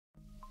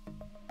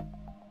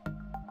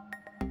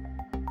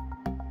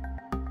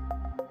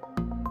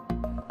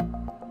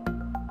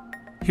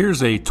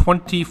Here's a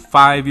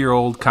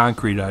 25-year-old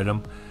concrete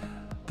item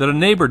that a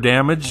neighbor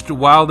damaged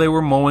while they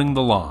were mowing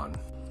the lawn.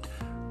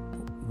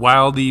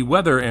 While the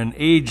weather and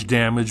age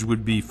damage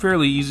would be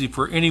fairly easy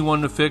for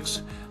anyone to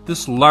fix,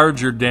 this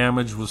larger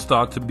damage was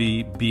thought to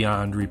be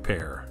beyond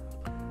repair.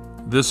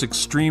 This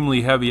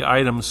extremely heavy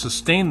item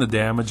sustained the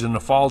damage in the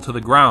fall to the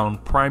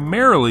ground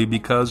primarily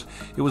because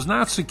it was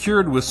not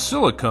secured with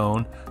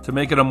silicone to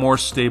make it a more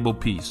stable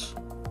piece.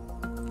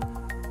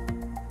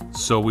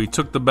 So we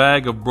took the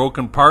bag of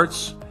broken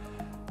parts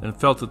and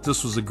felt that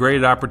this was a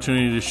great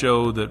opportunity to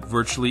show that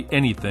virtually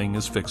anything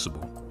is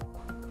fixable.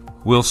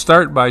 We'll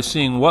start by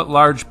seeing what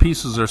large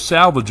pieces are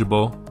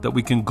salvageable that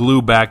we can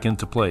glue back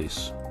into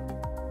place.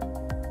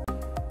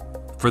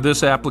 For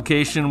this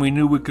application, we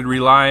knew we could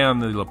rely on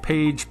the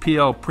LePage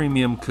PL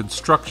Premium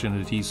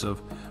Construction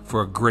Adhesive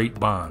for a great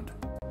bond.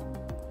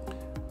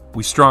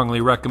 We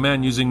strongly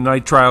recommend using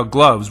nitrile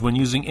gloves when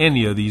using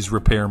any of these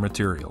repair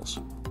materials.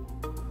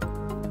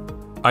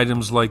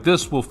 Items like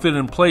this will fit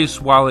in place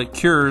while it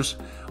cures,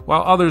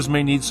 while others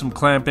may need some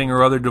clamping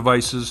or other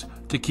devices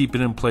to keep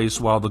it in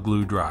place while the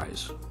glue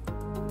dries.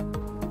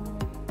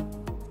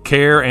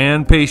 Care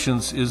and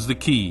patience is the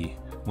key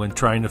when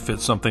trying to fit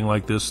something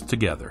like this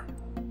together.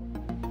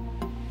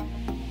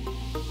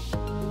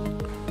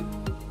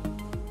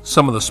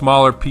 Some of the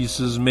smaller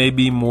pieces may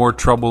be more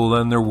trouble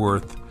than they're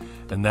worth,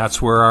 and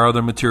that's where our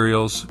other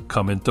materials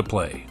come into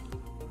play.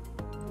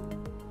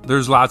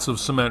 There's lots of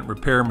cement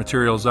repair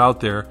materials out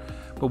there,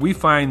 but we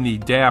find the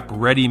DAP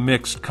Ready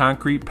Mixed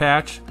Concrete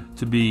Patch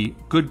to be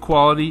good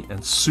quality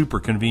and super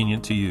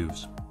convenient to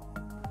use.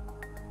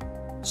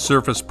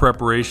 Surface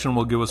preparation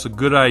will give us a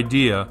good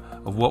idea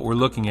of what we're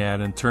looking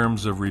at in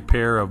terms of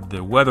repair of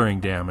the weathering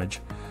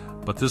damage,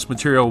 but this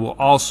material will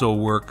also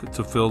work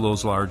to fill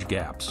those large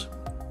gaps.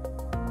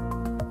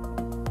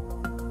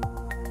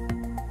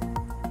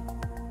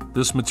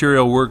 This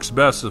material works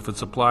best if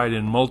it's applied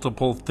in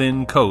multiple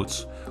thin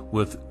coats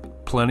with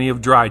plenty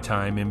of dry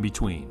time in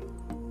between.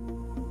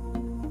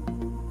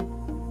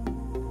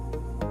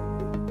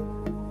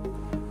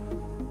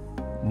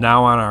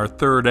 Now on our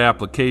third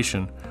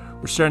application,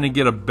 we're starting to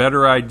get a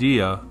better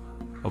idea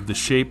of the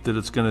shape that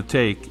it's going to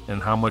take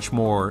and how much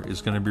more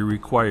is going to be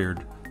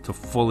required to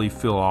fully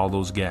fill all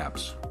those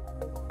gaps.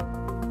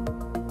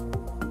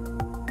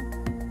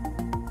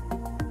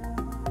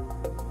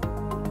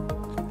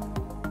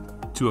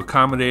 To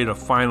accommodate a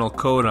final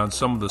coat on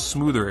some of the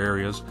smoother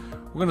areas,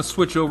 we're going to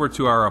switch over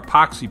to our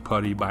epoxy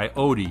putty by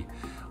Odie,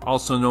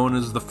 also known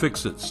as the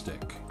Fix-It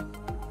stick.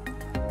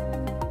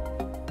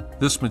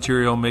 This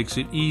material makes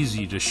it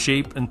easy to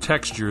shape and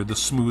texture the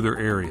smoother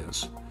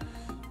areas.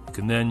 You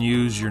can then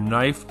use your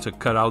knife to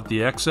cut out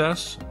the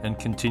excess and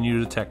continue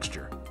to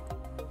texture.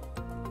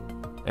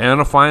 And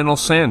a final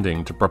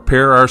sanding to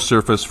prepare our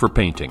surface for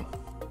painting.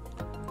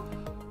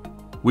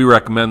 We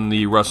recommend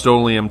the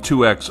Rust-Oleum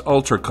 2X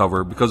Ultra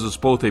Cover because it's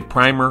both a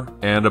primer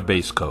and a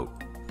base coat.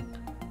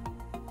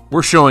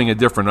 We're showing a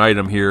different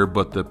item here,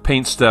 but the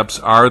paint steps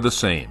are the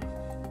same.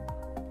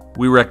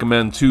 We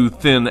recommend 2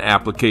 thin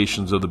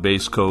applications of the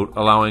base coat,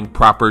 allowing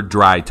proper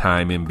dry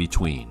time in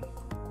between.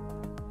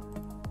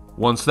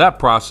 Once that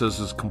process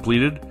is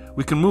completed,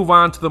 we can move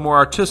on to the more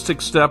artistic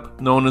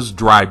step known as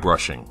dry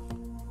brushing.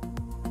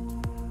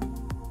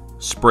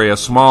 Spray a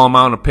small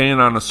amount of paint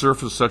on a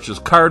surface such as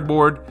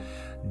cardboard,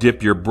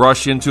 dip your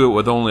brush into it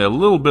with only a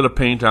little bit of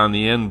paint on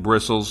the end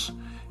bristles,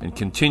 and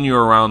continue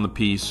around the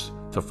piece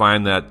to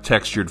find that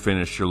textured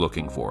finish you're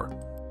looking for.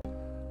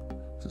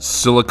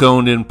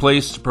 Siliconed in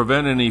place to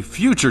prevent any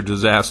future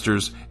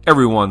disasters,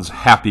 everyone's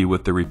happy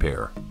with the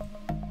repair.